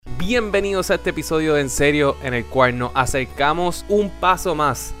Bienvenidos a este episodio de En Serio, en el cual nos acercamos un paso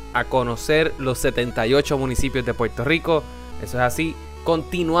más a conocer los 78 municipios de Puerto Rico. Eso es así,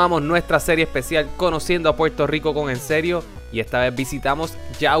 continuamos nuestra serie especial Conociendo a Puerto Rico con En Serio, y esta vez visitamos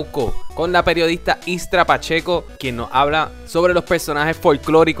Yauco con la periodista Istra Pacheco, quien nos habla sobre los personajes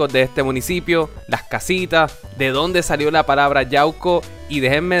folclóricos de este municipio, las casitas, de dónde salió la palabra Yauco. Y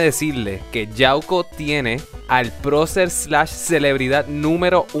déjenme decirles que Yauco tiene al prócer / celebridad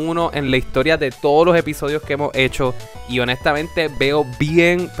número 1 en la historia de todos los episodios que hemos hecho. Y honestamente veo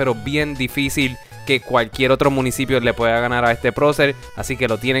bien, pero bien difícil que cualquier otro municipio le pueda ganar a este prócer. Así que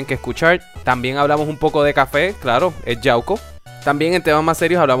lo tienen que escuchar. También hablamos un poco de café, claro, es Yauco. También en temas más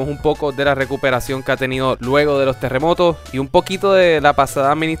serios hablamos un poco de la recuperación que ha tenido luego de los terremotos y un poquito de la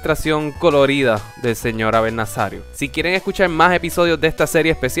pasada administración colorida del señor Abel Nazario. Si quieren escuchar más episodios de esta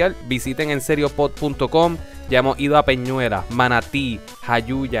serie especial, visiten enseriopod.com. Ya hemos ido a Peñuela, Manatí,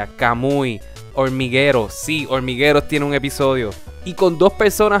 Jayuya, Camuy, Hormigueros. Sí, Hormigueros tiene un episodio. Y con 2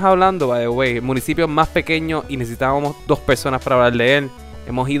 personas hablando, by the way, el municipio es más pequeño y necesitábamos 2 personas para hablar de él.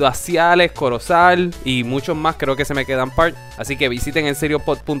 Hemos ido a Ciales, Corozal y muchos más, creo que se me quedan par. Así que visiten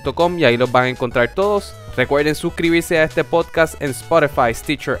enseriopod.com y ahí los van a encontrar todos. Recuerden suscribirse a este podcast en Spotify,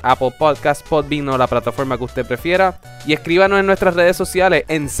 Stitcher, Apple Podcasts, Podbean o la plataforma que usted prefiera. Y escríbanos en nuestras redes sociales,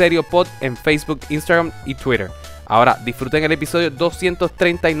 En Serio Pod, en Facebook, Instagram y Twitter. Ahora disfruten el episodio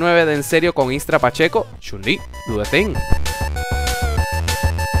 239 de En Serio con Istra Pacheco. Chun-Li, do the thing.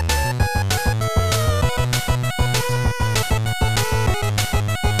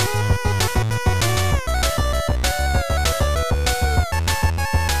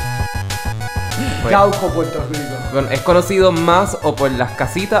 Yauco, Puerto Rico. Bueno, ¿es conocido más o por las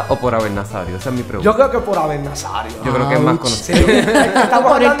casitas o por Abel Nazario? Esa es mi pregunta. Yo creo que por Abel Nazario. Yo creo que es más conocido. Sí,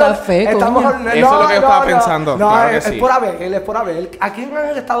 estamos Por el café, estamos coño. Eso es lo que yo estaba pensando. No, Claro que es sí. por Abel, es por Abel. Aquí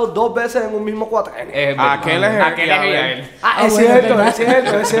han estado 2 veces en un mismo cuatrenio. Aquel es Aquel es Abel. Es bueno, cierto, ¿verdad? es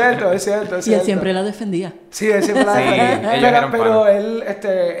cierto, es cierto, es cierto, es Y él cierto. siempre la defendía. Sí, él siempre la Sí, defendía. ellos eran Pero panas.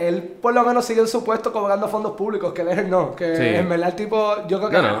 él por lo menos sigue en su puesto cobrando fondos públicos, que él no. Que Sí. en verdad el tipo, yo creo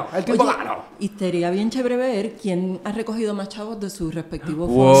que No, ganó. no. El tipo Oye, ganó. y sería bien chévere ver quién ha recogido más chavos de sus respectivos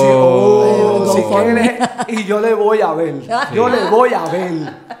Wow. Sí, fondos. sí, GoFundMe. y yo le voy a ver. Yo le voy a ver.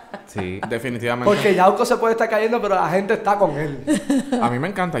 Sí. Definitivamente. Porque Yauco se puede estar cayendo, pero la gente está con él. A mí me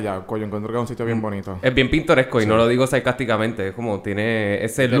encanta Yauco. Yo encuentro que es un sitio bien bonito. Es bien pintoresco y no lo digo sarcásticamente. Es como tiene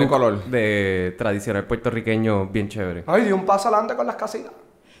ese Tiene look color. de tradicional puertorriqueño bien chévere. Ay, dio un paso adelante con las casitas.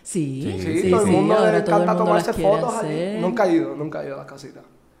 Sí, Sí, todo el mundo le ahora todo el encanta mundo tomarse las quiere fotos allí. hacer. Nunca he ido a las casitas.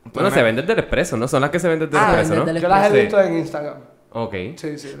 Bueno, se venden del expreso, ¿no? Son las que se venden del expreso, ¿no? venden del Yo las he Sí. visto en Instagram. Ok.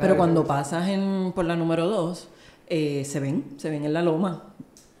 Sí, sí. las Pero he cuando visto. pasas por la número 2, se ven en la loma,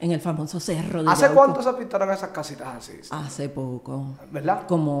 en el famoso cerro de ¿Hace Yauco. cuánto se pintaron esas casitas así? Hace poco. ¿Verdad?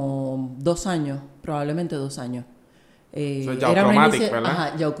 Como 2 años, probablemente 2 años. Eso es era una Yauchromatic, ¿verdad?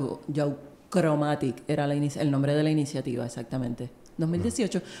 Ajá, Yauchromatic era el nombre de la iniciativa, exactamente.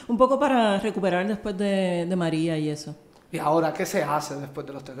 2018. Un poco para recuperar después de María y eso. ¿Y ahora qué se hace después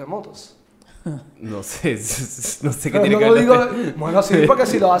de los terremotos? No sé, no sé qué Pero tiene no que lo ver. digo, bueno, sí, porque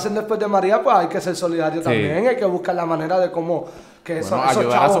si lo hacen después de María, pues hay que ser solidario Sí. también. Hay que buscar la manera de cómo que Bueno, esos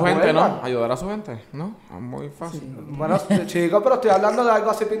ayudar a chavos su gente, vuelvan. ¿no? Ayudar a su gente, ¿no? Es muy fácil. Bueno, chicos, pero estoy hablando de algo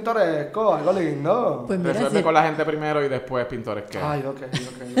así pintoresco, algo lindo. Pues mira, Resuelve con la gente primero y después pintores que... Ay, ok.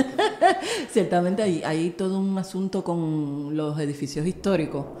 ciertamente hay todo un asunto con los edificios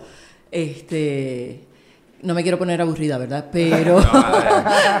históricos. No me quiero poner aburrida, ¿verdad? Pero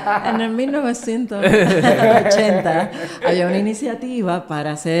en el 1980 había una iniciativa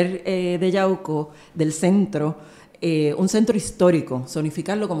para hacer de Yauco, del centro, un centro histórico,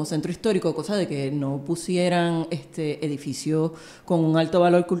 zonificarlo como centro histórico, cosa de que no pusieran edificios con un alto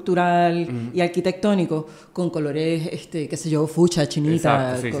valor cultural y arquitectónico, con colores, qué sé yo, fucha,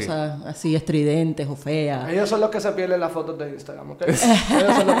 chinita, Exacto, sí, cosas así estridentes o feas. Ellos son los que se pierden las fotos de Instagram, ¿ok? Ellos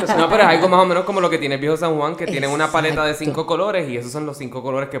son los que se No, pero es algo más o menos como lo que tiene el viejo San Juan, que tiene una paleta de Exacto. 5 colores y esos son los 5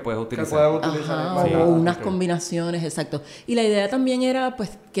 colores que puedes que utilizar. pueden utilizar. Ajá, en o María. unas combinaciones, exacto. Y la idea también era,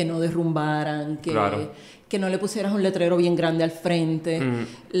 pues, que no derrumbaran, Claro. que no le pusieras un letrero bien grande al frente.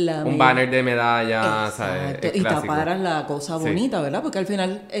 Un banner de medalla, ¿sabes? Exacto, El y clásico. taparas la cosa Sí. bonita, ¿verdad? Porque al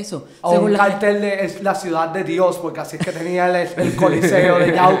final, eso. O un cartel de es la ciudad de Dios, porque así es que tenía el coliseo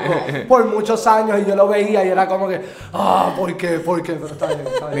de Yauco por muchos años y yo lo veía y era como que, ¿por qué? ¿Por qué? Pero está bien,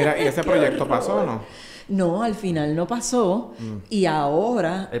 está bien. Mira, ¿y ese proyecto pasó o no? No, al final no pasó y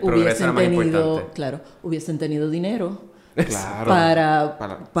ahora El progreso era más importante. hubiesen tenido dinero Claro.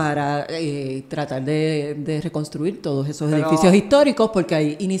 para tratar de reconstruir todos esos edificios históricos, porque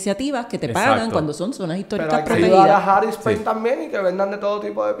hay iniciativas que te pagan Exacto. cuando son zonas Pero históricas hay que ayudar a protegidas. Harris Paint también y que vendan de todo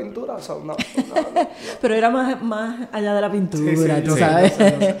tipo de pintura. Pero era más allá de la pintura, Sí, sí, tú yo sé, sabes. yo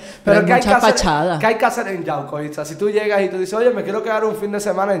sé, yo sé. Pero hay ¿qué hay muchas que hacer? fachadas. ¿Qué hay que hacer en Yauco, Itza? Si tú llegas y tú dices, oye, me quiero quedar un fin de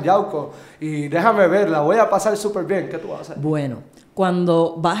semana en Yauco y déjame verla, voy a pasar súper bien, ¿qué tú vas a hacer? Bueno,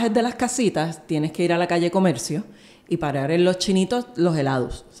 cuando bajes de las casitas, tienes que ir a la calle Comercio y parar en los chinitos, los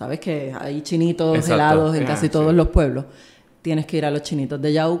helados. ¿Sabes que hay chinitos Exacto. helados en Ah, casi sí. todos los pueblos? Tienes que ir a los chinitos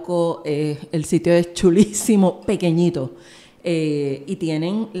de Yauco. El sitio es chulísimo, pequeño. Y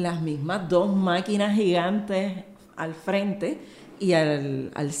tienen las mismas 2 máquinas gigantes al frente y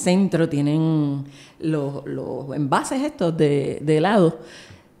al centro tienen los envases estos de helado.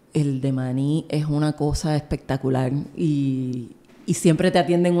 El de maní es una cosa espectacular y siempre te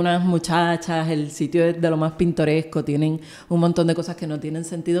atienden unas muchachas, el sitio es de lo más pintoresco, tienen un montón de cosas que no tienen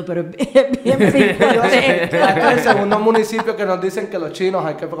sentido, pero es bien pintoresco. Este es el segundo municipio que nos dicen que los chinos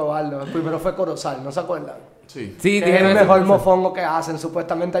hay que probarlo. El primero fue Corozal, ¿no se acuerdan? Sí. Sí, Que es dijeron el eso. mejor mofongo que hacen,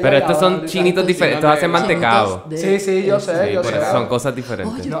 supuestamente. allá Pero y estos ahora, son chinitos ahorita. diferentes, estos hacen mantecado. Sí, yo sé, Sí, yo por sé. eso son cosas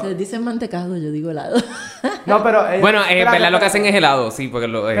diferentes. Oye, ustedes dicen mantecado, yo digo helado. No, pero Bueno, espérate, verdad lo que espérate. hacen es helado, sí, porque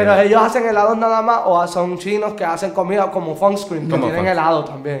lo... Pero ellos hacen helados nada más o son chinos que hacen comida como Funscreen, que Como tienen Funscreen. helado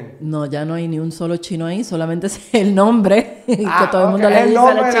también. No, ya no hay ni un solo chino ahí, solamente es el nombre y que todo el mundo ok, le el dice a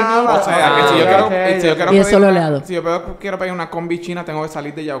nombre los nada más. chinitos. O sea, que si yo ok, quiero, ok, si yo ok. quiero Y es pedir solo una- helado. Si yo quiero pedir una combi china, tengo que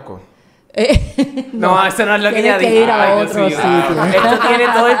salir de Yauco. No, eso no es lo que Tienes ella que dijo. ir a Ay, Dios otro mío. sitio. Esto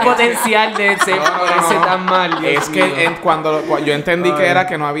tiene todo el potencial de ser, No, no, ponerse no. tan mal. Dios Es mío. que cuando yo entendí que era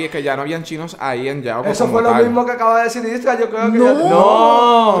que no había, que ya no habían chinos ahí en Yauco. Eso como fue lo tal. mismo que acaba de decir Istra, yo creo que No.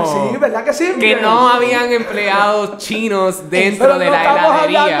 No. Pues sí, ¿verdad que sí? Que no habían empleados chinos dentro Pero de no la estamos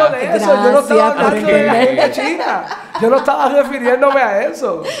hablando heladería. de eso, yo no estaba Gracias por hablando de la entender. gente china. Yo no estaba refiriéndome a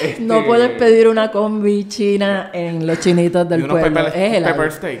eso. No puedes pedir una combi china en los chinitos Y del unos pueblo. Es helado.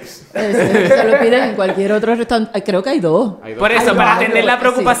 pepper steaks. Se lo pides en cualquier otro restaurante. Ay, creo que hay 2. Hay dos. Por eso, Ay, para no, atender la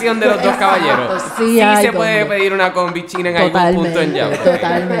preocupación de los dos caballeros. Sí, hay se puede donde. pedir una combi china en algún punto en Yauco.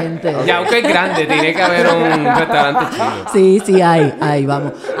 Totalmente. Yauco es grande, tiene que haber un restaurante chino. Sí, hay,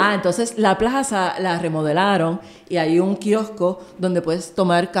 vamos. Entonces la plaza la remodelaron y hay un kiosco donde puedes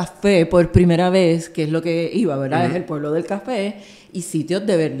tomar café por primera vez, que es lo que iba, ¿verdad? Es el pueblo del café. Y sitios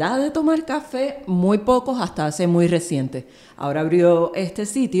de verdad de tomar café, muy pocos hasta hace muy reciente. Ahora abrió este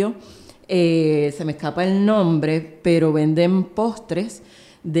sitio, se me escapa el nombre, pero venden postres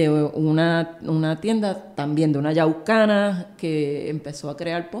de una tienda también de una yaucana que empezó a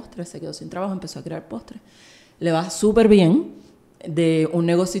crear postres, se quedó sin trabajo, empezó a crear postres. Le va súper bien. De un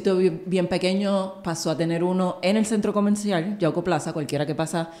negocito bien pequeño pasó a tener uno en el centro comercial, Yauco Plaza, cualquiera que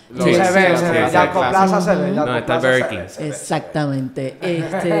pasa. Lo Sí, ves, se ve, sí, se sí, ve. sí, Yauco claro. Plaza se ve. Yauco No, está Plaza Burger se ve, King. se ve. Exactamente.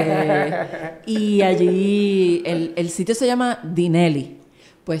 Y allí el sitio se llama Dinelli.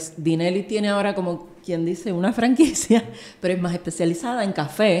 Pues Dinelli tiene ahora, como quien dice, una franquicia, pero es más especializada en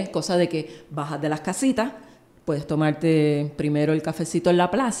café, cosa de que bajas de las casitas, puedes tomarte primero el cafecito en la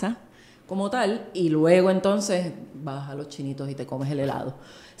plaza como tal y luego entonces vas a los chinitos y te comes el helado.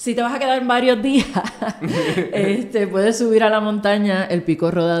 Si te vas a quedar varios días, puedes subir a la montaña el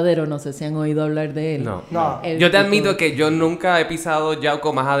Pico Rodadero, no sé si han oído hablar de él. No. No. El Yo te Pico- admito que yo nunca he pisado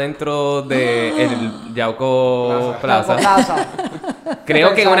Yauco más adentro de el Yauco Plaza. Yauco Plaza.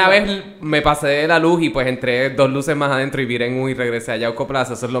 Creo que una Pensando. vez me pasé de la luz y pues entré 2 luces más adentro y viré en U y regresé a Yauco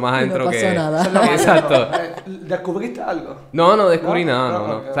Plaza. Eso es lo más Y no adentro pasó que... nada. Eso es lo más Exacto. lindo. ¿Descubriste algo? No descubrí No, nada, no,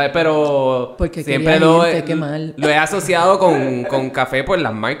 no. ok. ¿Sabes? Pero Porque siempre querías irte, qué mal. lo he asociado con café por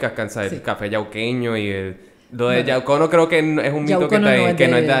las marcas, ¿sabes? Sí. El café yauqueño y lo de Yauco no creo que es un mito Yauco que, no es que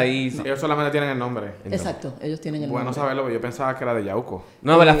no es de- de ahí. Ellos solamente tienen el nombre. Exacto, ellos tienen el Bueno nombre. saberlo, porque yo pensaba que era de Yauco.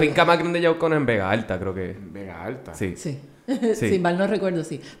 No, pero la finca más grande de Yauco no es en Vega Alta, creo que. Vega Alta. Sí. Sí. Sí. Si mal no recuerdo,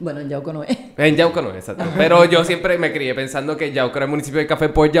 sí. Bueno, en Yauco no es. En Yauco no, exacto. Pero yo siempre me crié pensando que Yauco era el municipio de café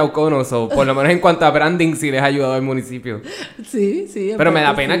por yauconos, o por lo menos en cuanto a branding sí les ha ayudado al municipio. Sí. Pero me da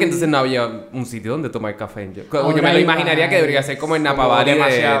aparte pena sí. que entonces no había un sitio donde tomar café en Yauco. Yo Ahora me lo hay imaginaría que debería ser como en Napa Valley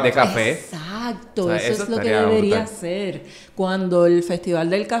demasiado. de café. Exacto, O sea, eso eso es lo que estaría debería brutal. ser. Cuando el Festival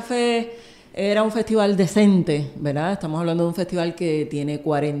del Café era un festival decente, ¿verdad? Estamos hablando de un festival que tiene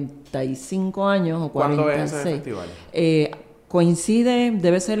 45 años o 46. ¿Cuándo es ese festival? Coincide,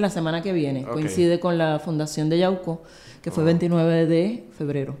 debe ser la semana que viene, Ok. coincide con la fundación de Yauco, que fue 29 de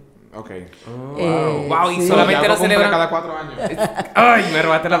febrero. Ok. Wow, y sí. solamente Yauco lo cumple celebran. cada 4 años. Ay, me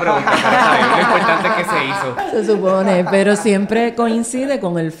robaste la pregunta. Pero está bien, lo importante es que se hizo. Se supone, pero siempre coincide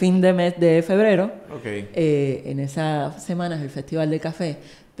con el fin de mes de febrero. Ok. En esa semana es el Festival de Café,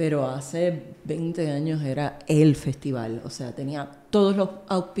 pero hace 20 años era el festival, o sea, tenía todos los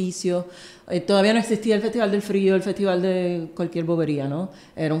auspicios, todavía no existía el Festival del Frío, el Festival de cualquier bobería, ¿no?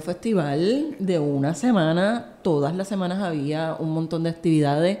 Era un festival de una semana, todas las semanas había un montón de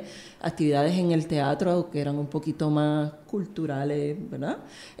actividades en el teatro que eran un poquito más culturales, ¿verdad?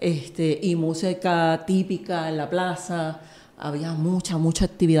 Y música típica en la plaza, había mucha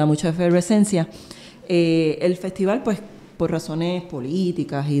actividad, mucha efervescencia. El festival, pues, por razones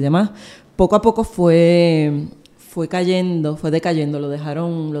políticas y demás, poco a poco fue decayendo, lo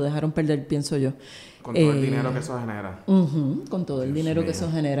dejaron perder, pienso yo. Con todo el dinero que eso genera. Con todo el dinero que eso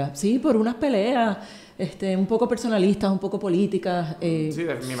genera. Sí, por unas peleas un poco personalistas, un poco políticas. Sí,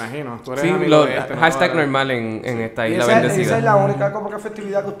 me imagino. Tú eres Sí, amigo de este, hashtag ¿no? normal en esta ¿Y isla esa bendecida. es la única como que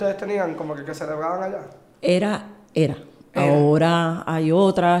festividad que ustedes tenían, como que celebraban allá? Era. Ahora hay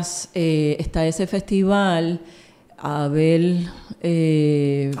otras. Está ese festival. Abel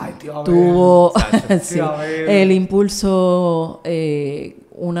Ay, tío Abel. tuvo sí, Tío Abel. el impulso,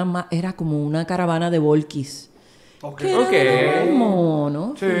 era como una caravana de volquis. Ok. Que era Ok. de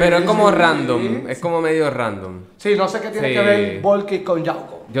mono. Sí, Pero es como sí, random, sí. es como medio random. Sí, no sé qué tiene Sí. que ver Volky con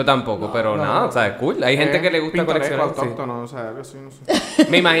Yauco. Yo tampoco, pero no, nada, no. o sea, es cool. Hay gente que le gusta Pintoresco, coleccionar. Sí. autóctono, o sea, algo así, no sé.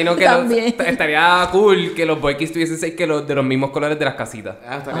 Me imagino que También. estaría cool que los boykis tuviesen seis que los de los mismos colores de las casitas.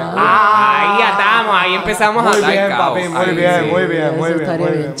 Estaría Ahí atamos, ahí empezamos a Muy atar bien, caos. papi, muy Ahí, bien, sí. muy bien, Eso muy bien, estaría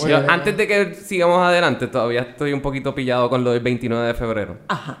muy bien bien, muy chévere. bien. Antes de que sigamos adelante, todavía estoy un poquito pillado con lo del 29 de febrero.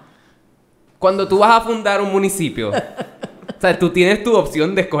 Ajá. Cuando tú vas a fundar un municipio, o sea, tú tienes tu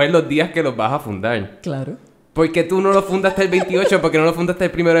opción de escoger los días que los vas a fundar. Claro. ¿Por qué tú no lo fundaste el 28? ¿Por qué no lo fundaste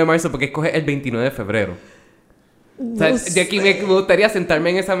el 1 de marzo? ¿Por qué escoges el 29 de febrero? O sea, No de aquí me gustaría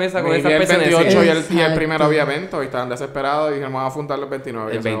sentarme en esa mesa con Maybe esas el personas y 28 decir, y el primero Exacto. había evento y estaban desesperados y dijeron, vamos a fundar los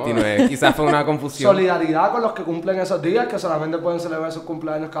 29. el y se jodan. 29. Quizás fue una confusión. Solidaridad con los que cumplen esos días, que solamente pueden celebrar sus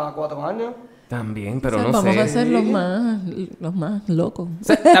cumpleaños cada 4 años. También, pero O sea, no vamos sé. a ser los más locos. O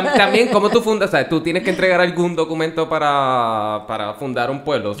sea, también, ¿cómo tú fundas? O sea, tú tienes que entregar algún documento para fundar un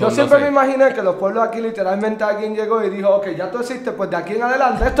pueblo. Yo no siempre sé. me imaginé que los pueblos aquí literalmente alguien llegó y dijo, ok, ya tú existes, pues de aquí en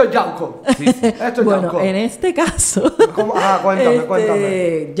adelante esto es Yauco. Esto es Bueno, Yauco. en este caso, ¿Cómo? Ajá,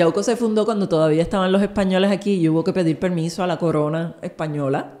 cuéntame. Yauco se fundó cuando todavía estaban los españoles aquí y hubo que pedir permiso a la corona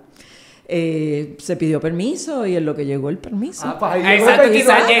española. Se pidió permiso y en lo que llegó el permiso. Ah, pues ahí Ah, llegó el exacto, 29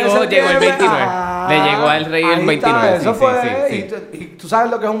 quizás de llegó el septiembre. 29. Ah, Le llegó al rey el ahí está, 29, Eso sí, fue, sí, sí. Y tú sabes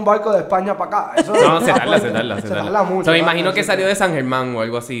lo que es un barco de España para acá. Eso, No, se tarda. Se tarda mucho. O sea, me ¿no? imagino que salió de San Germán o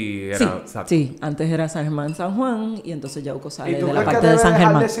algo así. Era, Sí, exacto. sí, antes era San Germán, San Juan y entonces Yauco ¿Y sale tú de la crees que parte debe de San dejar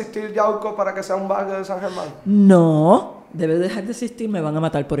Germán. de existir Yauco para que sea un barrio de San Germán? No, debe dejar de existir, me van a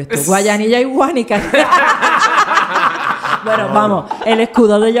matar por esto. Guayanilla y Guánica. Bueno, vamos, el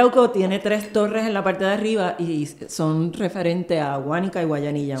escudo de Yauco tiene 3 torres en la parte de arriba y son referentes a Guánica y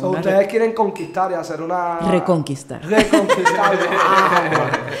Guayanilla. So, Una ustedes quieren conquistar y hacer una... reconquistar. Reconquistar.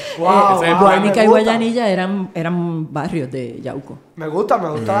 Wow, Ese es el Guánica y me gusta. Guayanilla eran barrios de Yauco. Me gusta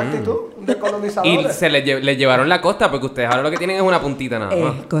la actitud de Y colonizadores. le llevaron la costa porque ustedes ahora lo que tienen es una puntita nada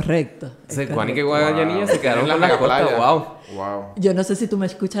más. Correcto. es Entonces, Juanica y correcto. Guayanilla se quedaron En con la mega costa. playa. Wow. Wow. Yo no sé si tú me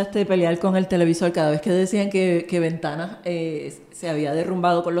escuchaste pelear con el televisor cada vez que decían que Ventanas se había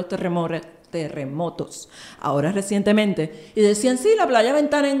derrumbado con los terremotos ahora recientemente y decían sí, la playa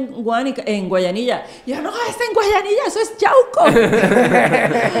Ventana en Guayanilla y yo no, es en Guayanilla, eso es Yauco.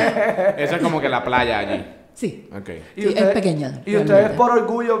 Esa es como que la playa allí. Sí, Ok. sí, es pequeña. Y ustedes realmente. por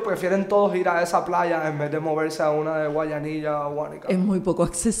orgullo prefieren todos ir a esa playa en vez de moverse a una de Guayanilla o Guánica. Es muy poco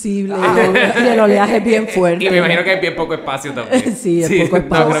accesible y el oleaje es bien fuerte. Y me imagino que hay bien poco espacio también. Sí, es poco no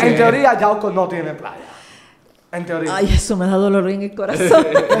espacio. creo En que- teoría, Yauco no tiene playa. En teoría. Ay, eso me da dolor en el corazón.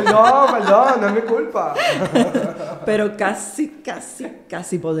 Perdón, no es mi culpa. Pero casi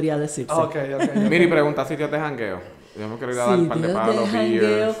podría decirse. Ok. Miri, pregunta sitios de jangueo. Yo me quiero ir a dar Sí, un par de días palos, de jangueo.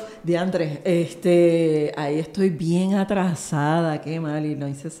 beers. Diantres, ahí estoy bien atrasada, qué mal, y no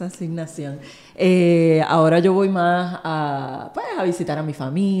hice esa asignación. Ahora yo voy más a visitar a mi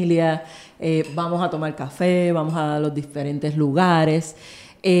familia, vamos a tomar café, vamos a los diferentes lugares.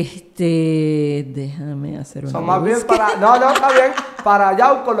 Déjame hacer una Son más bien búsqueda. para... No, está bien. Para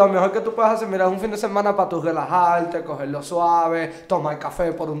Yauco lo mejor que tú puedes hacer, mira, es un fin de semana para tú relajarte, cogerlo suave, tomar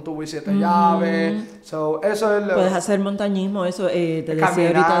café por un tubo y 7 llaves. So, eso es lo... Puedes hacer montañismo, eso te decía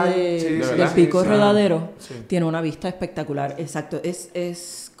Caminar, ahorita sí, del ¿verdad? Pico Sí. Rodadero. Sí. Tiene una vista espectacular, exacto.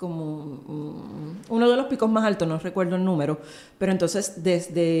 Es como uno de los picos más altos, no recuerdo el número, pero entonces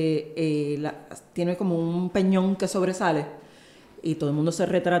tiene como un peñón que sobresale y todo el mundo se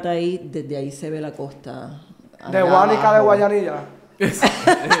retrata ahí, desde ahí se ve la costa. De allá Guánica de abajo. Guayanilla.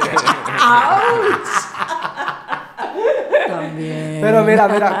 Está También. Pero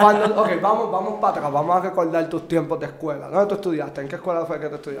mira, cuando... Ok, vamos para atrás, vamos a recordar tus tiempos de escuela. ¿Dónde tú estudiaste? ¿En qué escuela fue que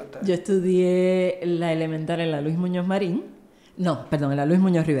tú estudiaste? Yo estudié la elemental en la Luis Muñoz Marín. No, perdón, en la Luis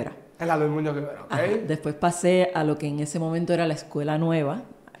Muñoz Rivera. En la Luis Muñoz Rivera, ¿ok? Ajá. Después pasé a lo que en ese momento era la escuela nueva,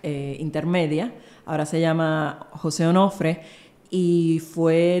 intermedia. Ahora se llama José Onofre. Y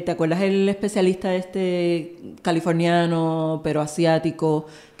fue, ¿te acuerdas el especialista este californiano, pero asiático,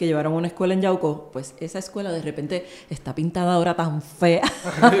 que llevaron a una escuela en Yauco? Pues esa escuela de repente está pintada ahora tan fea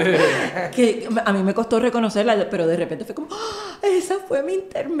que a mí me costó reconocerla, pero de repente fue como, ¡ah! Esa fue mi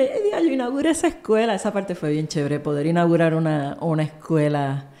intermedia, yo inauguré esa escuela. Esa parte fue bien chévere, poder inaugurar una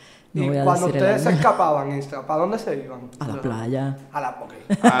escuela. No y voy a cuando decir el ustedes se año. escapaban, Isra, ¿para dónde se iban? A la playa. A la... Ok.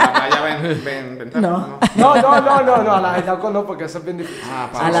 A la playa ven. No. No, a las de Yauco no, porque eso es bien difícil.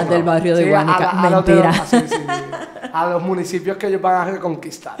 A las del barrio de Sí, Guánica. a los de Mentira. sí. A los municipios que ellos van a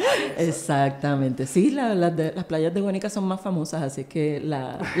reconquistar. Exactamente. Sí, las playas de Guánica son más famosas, así que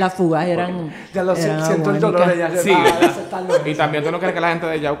las fugas eran. Ya lo eran a siento el Guánica. dolor de ella. Sí. Y también tú no quieres que la gente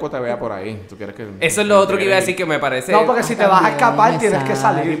de Yauco te vea por ahí. Tú quieres que... Eso es lo otro que iba a decir que me parece. No, porque si te vas a escapar, También, tienes que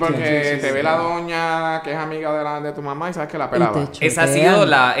salir. Sí, porque Sí. te ve la doña que es amiga de tu mamá y sabes que la Y pelaba. te Esa ha chotean. sido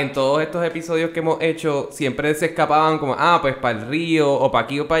en todos estos episodios que hemos hecho, siempre se escapaban como, pues para el río, o para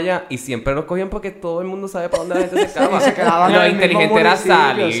aquí o para allá, y siempre los cogían porque todo el mundo sabe para dónde la gente se escapa. Y se quedaban Lo en el mismo inteligente era municipio,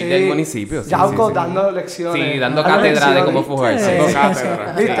 salir sí. del municipio. Sí, Yauco sí. dando lecciones. Sí, dando Dando cátedra de lecciones. cómo fugarse. Dando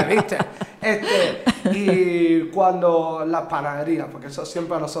cátedra. ¿Viste? Y cuando las panaderías, porque eso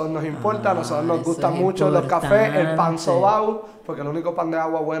siempre a nosotros nos importa, a nosotros nos eso gustan es mucho los cafés, el pan importante. sobao, porque el único pan de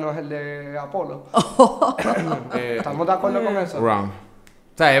agua bueno es el de Apolo. ¿Estamos de acuerdo con eso? Wrong.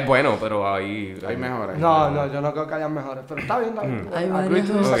 O sea, es bueno, pero ahí... Hay mejores. No, yo no creo que hayan mejores, pero está bien. Hay Agree varias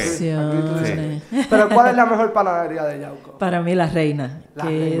to disagree, agree to opciones. disagree. Pero ¿cuál es la mejor panadería de Yauco? Para mí, La Reina. La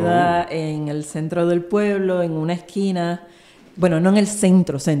Queda en el centro del pueblo, en una esquina. Bueno, no en el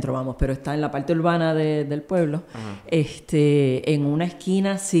centro, vamos, pero está en la parte urbana del pueblo. En una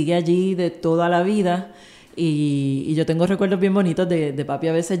esquina, sigue allí de toda la vida. Y yo tengo recuerdos bien bonitos de papi.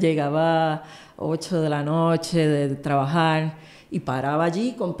 A veces llegaba a 8 de la noche de trabajar y paraba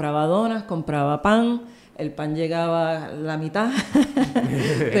allí, compraba donas, compraba pan. El pan llegaba la mitad,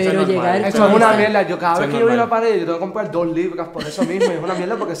 pero normal. llegaba el Eso es una pan. mierda. Yo cada Eso vez es que yo voy a normal. una pared, yo tengo que comprar 2 libras por eso mismo. Y es una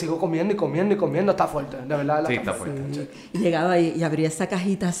mierda porque sigo comiendo y comiendo. Está fuerte, de verdad. Sí, está fuerte. Sí. Y llegaba y abría esa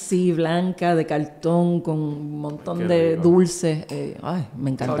cajita así blanca de cartón con un montón Qué de rico. dulces. Ay, me Son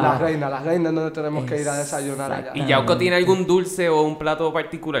encantaba. las reinas donde tenemos que ir a desayunar allá. ¿Y Yauco tiene algún dulce o un plato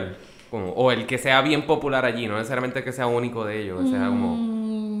particular? O el que sea bien popular allí, no necesariamente que sea único de ellos, que sea como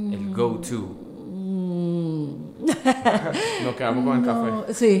el go-to. Nos quedamos con el café. No,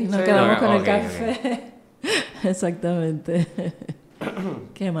 sí, nos Sí, quedamos ok, con el ok, café. Exactamente.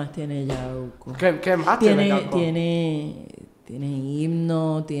 ¿Qué más tiene Yauco? ¿Qué más tiene Yauco? Tiene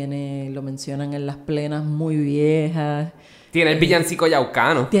himno, lo mencionan en las plenas muy viejas. Tiene el villancico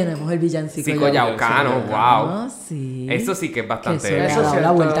yaucano. Tenemos el villancico Cico yaucano, wow. Ah, sí. Eso sí que es bastante... Que Eso le es ha dado la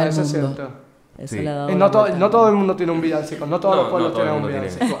cierto, vuelta al eso es mundo. cierto. Eso Sí. le ha dado Y la no vuelta al todo el mundo. mundo tiene un villancico. No todos No, los pueblos no todo el tienen un mundo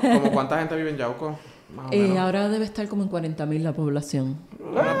tiene. villancico. ¿Cómo cuánta gente vive en Yauco? Más o menos. Ahora debe estar como en 40,000 la población.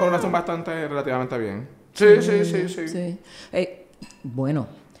 Una población bastante, relativamente bien. Sí. Sí. Bueno,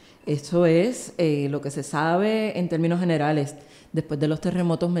 eso es lo que se sabe en términos generales. Después de los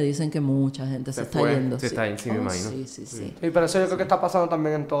terremotos me dicen que mucha gente se Se está fue. yendo. Se está yendo, sí, me imagino. Sí. Sí, pero eso yo creo que está pasando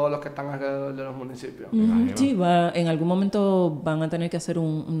también en todos los que están alrededor de los municipios. Sí, en algún momento van a tener que hacer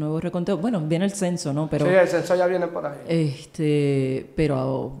un nuevo reconteo. Bueno, viene el censo, ¿no? Pero, Sí, el censo ya viene por ahí.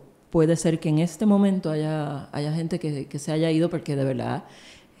 pero puede ser que en este momento haya gente que se haya ido porque de verdad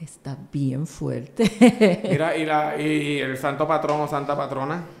está bien fuerte. Mira, y el santo patrón o santa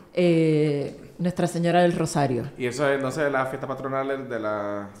patrona. Nuestra Señora del Rosario. Y eso es, no sé, la fiesta patronal de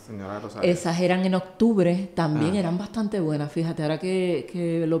la señora Rosario. Esas eran en octubre, también eran bastante buenas, fíjate, ahora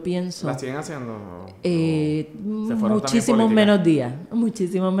que lo pienso. ¿La siguen haciendo? Eh, ¿Se fueron muchísimos también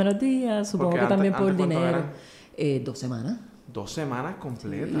menos días, supongo Porque que también antes por ¿cuánto dinero. eran? 2 semanas. 2 semanas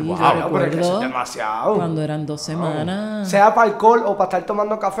completas. Sí, Wow. yo pero es que eso recuerdo es demasiado. Cuando eran 2 semanas. Sea para alcohol o para estar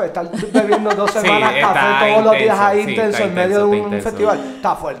tomando café, estar bebiendo 2 semanas está café todos los días intenso, ahí sí, intenso está en medio de intenso, un está intenso. festival.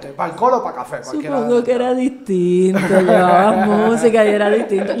 Está fuerte. ¿Para alcohol o para café? Cualquiera. Supongo que era distinto, llevabas música y era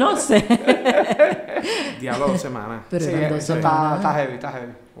distinto. No sé. Diablo, 2 semanas. Pero Sí, eran 2 eso semanas. está heavy, está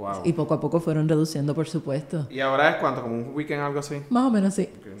heavy. Wow. Y poco a poco fueron reduciendo, por supuesto. ¿Y ahora es cuánto? ¿Como un weekend algo así? Más o menos sí.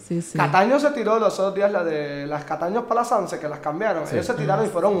 Sí. Cataño se tiró los otros días la de las Cataños para la Sanse, que las cambiaron. Ellos se tiraron y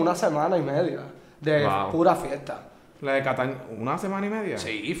fueron 1 semana y media de Wow. pura fiesta. La de Cataño, ¿una semana y media?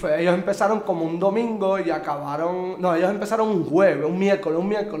 Sí, ellos empezaron como un domingo y acabaron... No, ellos empezaron un jueves, un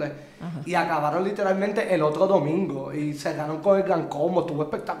miércoles. Ajá. Y acabaron literalmente el otro domingo. Y cerraron con el Gran Combo. Estuvo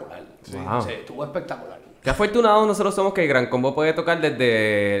espectacular. Sí, wow. Sí, estuvo espectacular. Qué afortunados nosotros somos que el Gran Combo puede tocar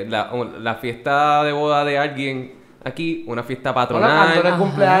desde la fiesta de boda de alguien aquí, una fiesta patronal.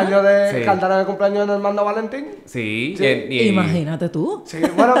 Cantaron el cumpleaños de Armando Valentín. Sí. Imagínate tú. Sí,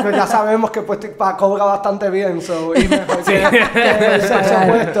 bueno, pues ya sabemos que pues cobra bastante bien, y mejor sí. que el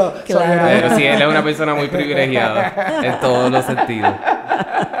supuesto. Claro. Pero sí, él es una persona muy privilegiada en todos los sentidos.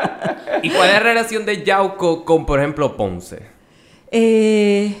 ¿Y cuál es la relación de Yauco con, por ejemplo, Ponce?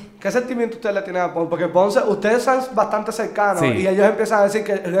 ¿Qué sentimiento usted le tiene a Ponce? Porque Ponce, ustedes son bastante cercanos y ellos empiezan a decir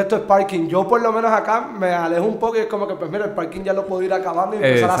que esto es parking. Yo por lo menos acá me alejo un poco y es como que, pues mira, el parking ya lo puedo ir acabando y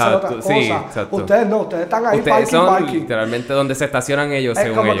empezar a hacer otras cosas. Exacto. Ustedes no, ustedes están ahí, ustedes son parking. Literalmente donde se estacionan ellos, es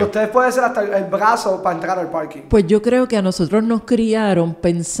según como ellos. que ustedes pueden ser hasta el brazo para entrar al parking. Pues yo creo que a nosotros nos criaron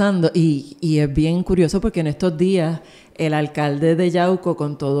pensando, y es bien curioso porque en estos días el alcalde de Yauco,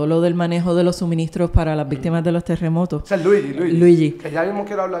 con todo lo del manejo de los suministros para las víctimas de los terremotos... O sea, Luigi. Que ya mismo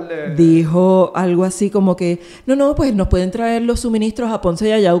quiero hablar de... Dijo algo así como que... No, pues nos pueden traer los suministros a Ponce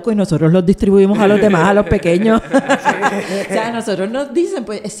y a Yauco y nosotros los distribuimos a los demás, a los pequeños. O sea, nosotros nos dicen,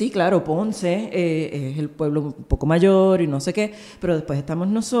 pues sí, claro, Ponce es el pueblo un poco mayor y no sé qué, pero después estamos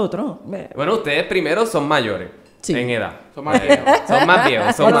nosotros. Bueno, ustedes primero son mayores. Sí. En edad. Son más viejos. Son más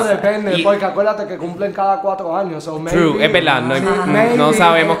viejos. Bueno, depende, porque acuérdate que cumplen cada 4 años. True, es verdad. No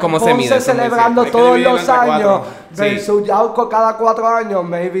sabemos cómo se mide. Ponce celebrando todos los años versus Yauco cada 4 años.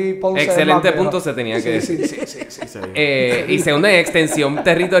 Maybe Ponce. Excelente punto se tenía que decir. Sí. Y segundo, en extensión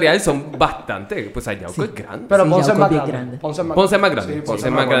territorial son bastante. Pues Yauco es grande. Pero Ponce es más grande. Ponce es más grande. Ponce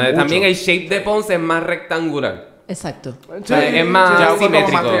es más grande. También el shape de Ponce es más rectangular. Exacto. Sí, es más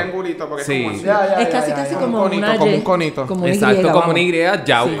simétrico. Más triangulito porque sí. Es casi como un conito. Como una exacto, Y, como una Y,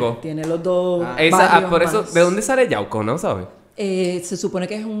 Yauco. Sí, tiene los dos. Por eso, ¿de dónde sale Yauco? ¿No sabes? Se supone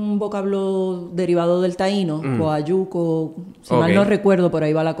que es un vocablo derivado del taíno, coayuco, si mal no recuerdo, por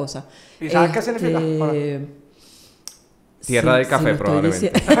ahí va la cosa. ¿Y sabes qué significa? Tierra del café,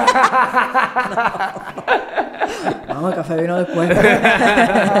 probablemente. Vamos, el café vino después.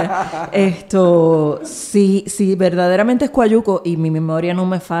 Si verdaderamente es coayuco y mi memoria no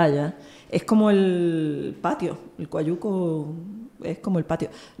me falla, es como el patio. El coayuco es como el patio.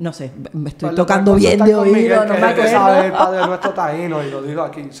 No sé, me estoy tocando bien de oído, no me acuerdo. Sabe el padre nuestro taíno y lo digo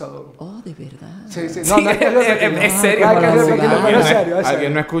aquí. Oh, de verdad. Sí. No es serio.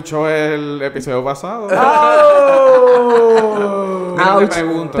 ¿Alguien no escuchó el episodio pasado?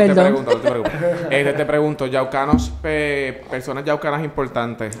 Te pregunto, yaucanos, personas yaucanas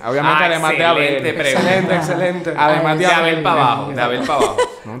importantes. Obviamente, además de Abel. Excelente. Además de Abel para abajo. De Abel para abajo.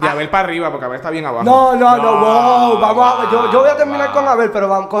 De Abel para arriba, porque Abel está bien abajo. No. Wow. Yo voy a terminar con Abel, pero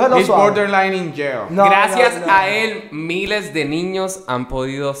vamos, cógelo He's suave. borderline in jail. Gracias a él, miles de niños han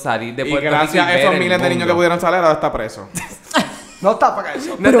podido salir de Puerto Rico. Y gracias a esos miles de niños que pudieron salir, ahora está preso. No está para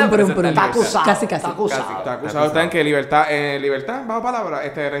eso. Está acusado. Casi. Está acusado. Está en que libertad, bajo palabra,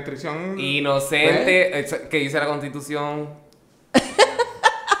 restricción. Inocente, que dice la Constitución.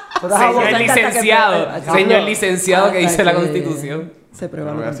 Señor licenciado que dice la Constitución. Se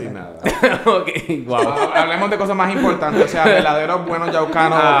prueba. No voy a decir nada. Okay, wow. Hablemos de cosas más importantes. O sea, verdaderos buenos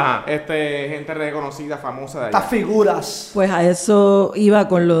yaucanos, gente reconocida, famosa de allá. Estas figuras. Pues a eso iba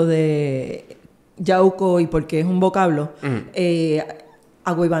con lo de Yauco y porque es un vocablo.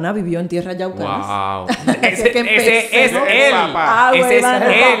 Agüeybaná vivió en tierra yaucanas. Wow. Ese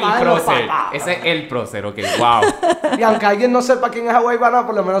es el prócer, ok, wow. Y aunque alguien no sepa quién es Agüeybaná,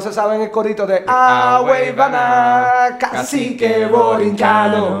 por lo menos se sabe en el corito de Agüeybaná, cacique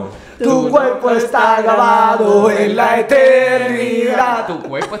borincano. Tu cuerpo está grabado en la eternidad. Tu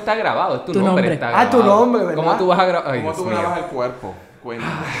cuerpo está grabado, es tu nombre está grabado. Tu nombre, ¿verdad? ¿Cómo tú vas a grabar? ¿Cómo tú grabas el cuerpo?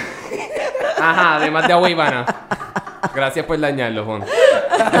 Cuéntame. Ajá, además de Agüeybaná. Gracias por dañarlo, Juan.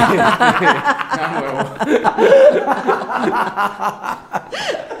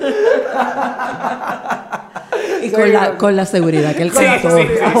 Y con la seguridad que él cantó.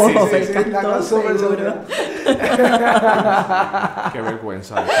 Cantó súper seguro. Qué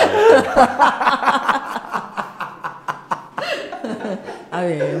vergüenza. A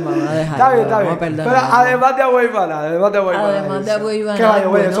ver, vamos a dejar. Está bien. Pero además de Agüeybaná. Que vaya,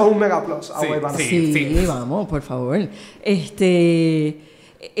 bueno, eso es un mega plus. Sí, vamos, por favor.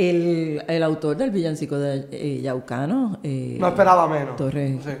 El autor del villancico de Yaucano. No esperaba menos. No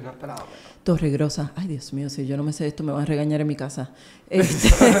esperaba menos. Torregrosa. Ay, Dios mío, si yo no me sé esto, me van a regañar en mi casa.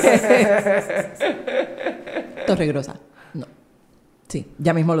 Torregrosa. No. Sí,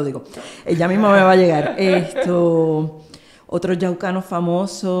 ya mismo lo digo. Ya mismo me va a llegar. Otros yaucanos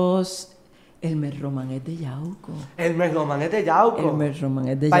famosos... Elmer Román es de Yauco. Elmer Román es de Yauco. Elmer Román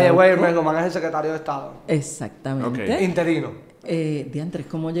es de Vaya, Yauco. güey, Elmer Román es el secretario de Estado. Exactamente. Ok. Interino. Diantres,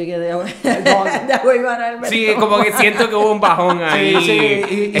 ¿cómo llegué de Agua No. de Aguaybana a Elmer Sí, Román? como que siento que hubo un bajón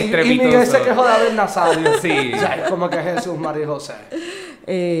ahí. Y estrepitoso. Miguel se quejó de Abel Nazario. Sí. O sea, como que Jesús, María y José.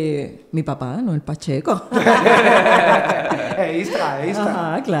 Mi papá, no el Pacheco. Istra.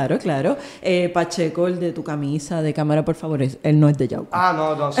 Ajá, claro. Pacheco, el de tu camisa de cámara, por favor, él no es de Yauco. Ah,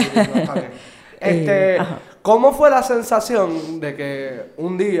 no, sí, no, está bien. ¿Cómo fue la sensación de que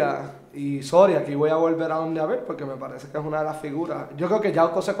un día, y sorry, aquí voy a volver a donde Abel, porque me parece que es una de las figuras, yo creo que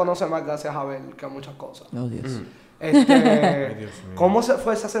Yauco se conoce más gracias a Abel que a muchas cosas. Oh, Dios. ¿Cómo se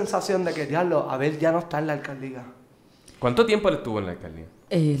fue esa sensación de que, diablo, Abel ya no está en la alcaldía? ¿Cuánto tiempo él estuvo en la alcaldía?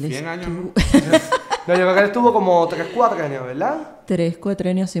 100 años, ¿no? No, yo creo que él estuvo como 3-4 años, ¿verdad? 3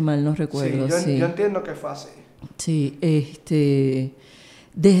 cuatrenios, si mal no recuerdo. Yo entiendo que fue así. Sí,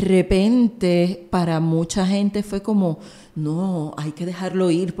 de repente para mucha gente fue como, no, hay que dejarlo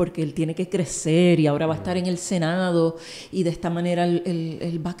ir porque él tiene que crecer y ahora va a estar en el Senado y de esta manera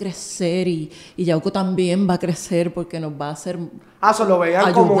él va a crecer y Yauco también va a crecer porque nos va a hacer se lo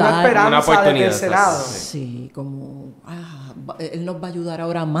veían como una ayudar. esperanza Una oportunidad, del Senado. Sí, como él nos va a ayudar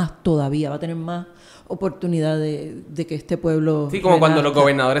ahora más todavía, va a tener más oportunidad de que este pueblo Sí, como cuando los renazca.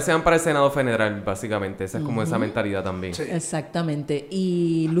 gobernadores se van para el Senado Federal, básicamente. Esa es como esa mentalidad también. Sí. Exactamente.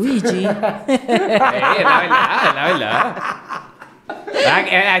 Y Luigi, Es la verdad.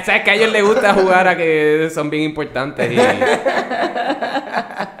 ¿Sabes que a ellos les gusta jugar a que son bien importantes?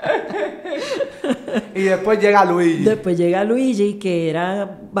 Y después llega Luigi. que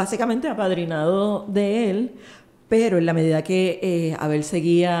era básicamente apadrinado de él, pero en la medida que Abel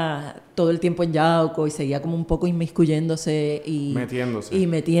seguía todo el tiempo en Yauco y seguía como un poco inmiscuyéndose y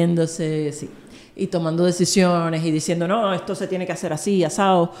metiéndose, sí, y tomando decisiones y diciendo, no, esto se tiene que hacer así,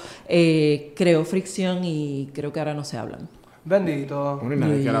 asado, creó fricción y creo que ahora no se hablan. Bendito. Uno y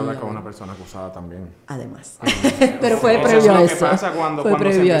nadie quiere hablar con una persona acusada también. Además. Pero fue Eso previo a es lo eso. que pasa cuando Fue se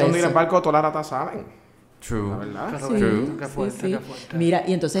previo a empieza a hundir eso. el barco, todas las ratas saben. True. La verdad. Pero Sí, bendito, qué sí, fuerte, sí. qué fuerte. Mira,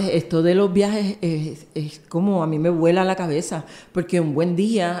 y entonces esto de los viajes es como a mí me vuela la cabeza, porque un buen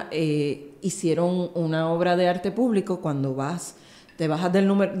día hicieron una obra de arte público cuando te bajas de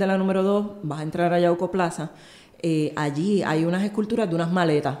la número 2, vas a entrar a Yauco Plaza, allí hay unas esculturas de unas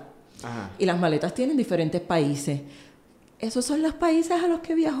maletas, Ajá. y las maletas tienen diferentes países. Esos son los países a los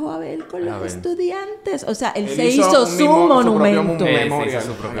que viajó Abel con los estudiantes. O sea, él se hizo su monumento.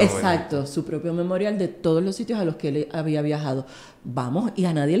 Exacto, su propio memorial de todos los sitios a los que él había viajado. Vamos, y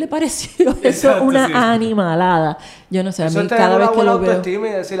a nadie le pareció eso una animalada. Yo no sé, a Eso mí es cada tener vez una que buena lo veo... autoestima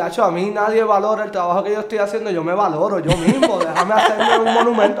y decir, a mí nadie valora el trabajo que yo estoy haciendo, yo me valoro yo mismo, déjame hacerme un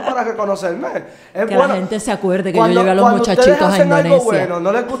monumento para reconocerme. Es Que bueno. la gente se acuerde que Cuando- yo llevé a los cuando ustedes muchachitos a hacen algo Indonesia. bueno,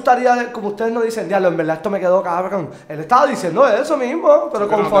 no les gustaría, como ustedes nos dicen, diablo, en verdad esto me quedó cabrón. Él estaba diciendo eso mismo, pero pero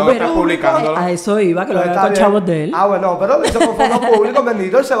con no fondos está públicos. publicándolo. A eso iba, que lo Pero haga está con bien. chavos de él. Bueno, pero lo hizo con fondos públicos,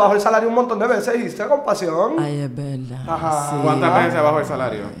 bendito, él se bajó el salario un montón de veces y hizo con pasión. Ay, es verdad. Ajá. sí. ¿Cuántas veces se bajó el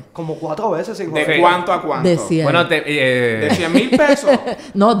salario? Como 4 veces sin ¿De joder. cuánto a cuánto? Decía Bueno, él. ¿De 100,000 pesos?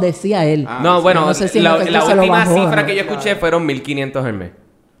 No, decía él. no, bueno, no sé si en la efecto se lo última bajó, cifra ¿no? que yo escuché fueron 1.500 al mes.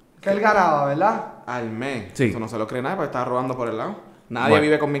 Que él ganaba, ¿verdad? Al mes. Sí. Eso no se lo cree nadie porque estaba robando por el lado. Nadie Bueno.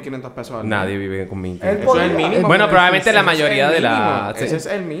 vive con 1.500 pesos al mes. Nadie vive con 1.500. Él Eso es podía- el mínimo. Bueno, probablemente la Ese es mayoría el de la... mínimo. sí. Ese es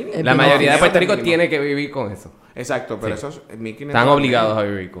el mínimo. La mayoría de Puerto Rico mínimo. tiene que vivir con eso. Exacto, pero Sí. eso es 1.500. Están obligados a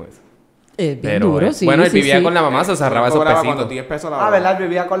vivir con eso. Bien Pero, duro, sí. bueno, él sí, vivía sí. con la mamá, se ahorraba esos Cobraba pesitos. cuando 10 pesos la hora. ¿Verdad? Él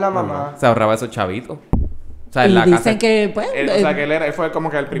vivía con la mamá. Se ahorraba esos chavitos. O sea, en Y la dicen casa... que, pues, O sea, que él fue como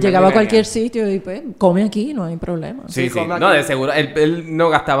que el primer llegaba a millennial. cualquier sitio y, pues, come aquí, no hay problema. Sí, sí. come No, aquí. de seguro. Él no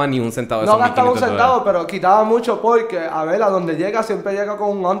gastaba ni un centavo de No esos gastaba un 1.500 centavo, dólares. pero quitaba mucho porque, a ver, a donde llega siempre llega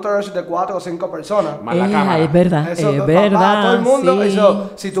con un entourage de 4 o 5 personas. Más la cámara. Es verdad, Eso, es para verdad. todo el mundo. sí,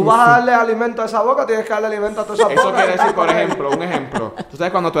 Eso, si tú sí, vas a sí. darle alimento a esa boca, tienes que darle alimento a toda esa boca. Eso quiere decir, por ejemplo, un ejemplo. Tú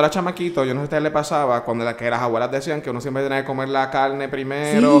sabes, cuando tú eras chamaquito, yo no sé si a ustedes le pasaba, cuando que las abuelas decían que uno siempre tenía que comer la carne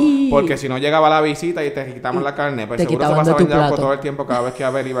primero, Sí. porque si no llegaba la visita y te quitaban la carne, pues te seguro se quitaban de pasaba tu en Yauco plato. todo el tiempo cada vez que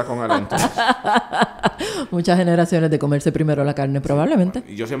Abel iba con él. Entonces, Muchas generaciones de comerse primero la carne, probablemente.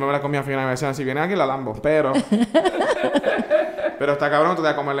 y yo siempre me la comía a final y me decían, si viene aquí la lambo, pero... Pero está cabrón, tú te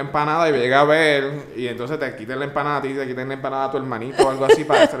vas a comer la empanada y llega a ver y entonces te quiten la empanada a ti, te quiten la empanada a tu hermanito o algo así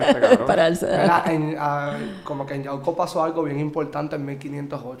para hacer este cabrón. Para el- Mira, como que en Yauco pasó algo bien importante en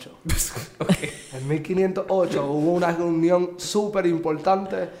 1508. En 1508 hubo una reunión súper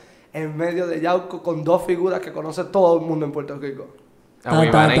importante en medio de Yauco con 2 figuras que conoce todo el mundo en Puerto Rico. A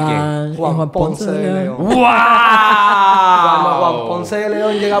Guaybana, ¿y quién? Juan Ponce de León. ¡Wow! Cuando Juan Ponce de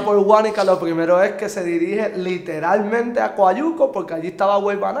León llega por Guánica, lo primero es que se dirige literalmente a Coayuco, porque allí estaba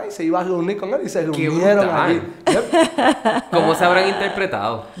Guaybana y se iba a reunir con él y se reunieron allí. ¿Cómo se habrán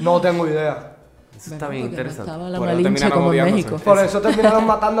interpretado? No tengo idea. Eso está bien interesante. Estaba la Por eso Malinche terminaron como en odiándose. México. Por eso terminaron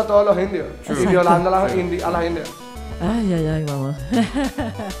matando a todos los indios y violando a las indias. Ay, ay, ay, mamá.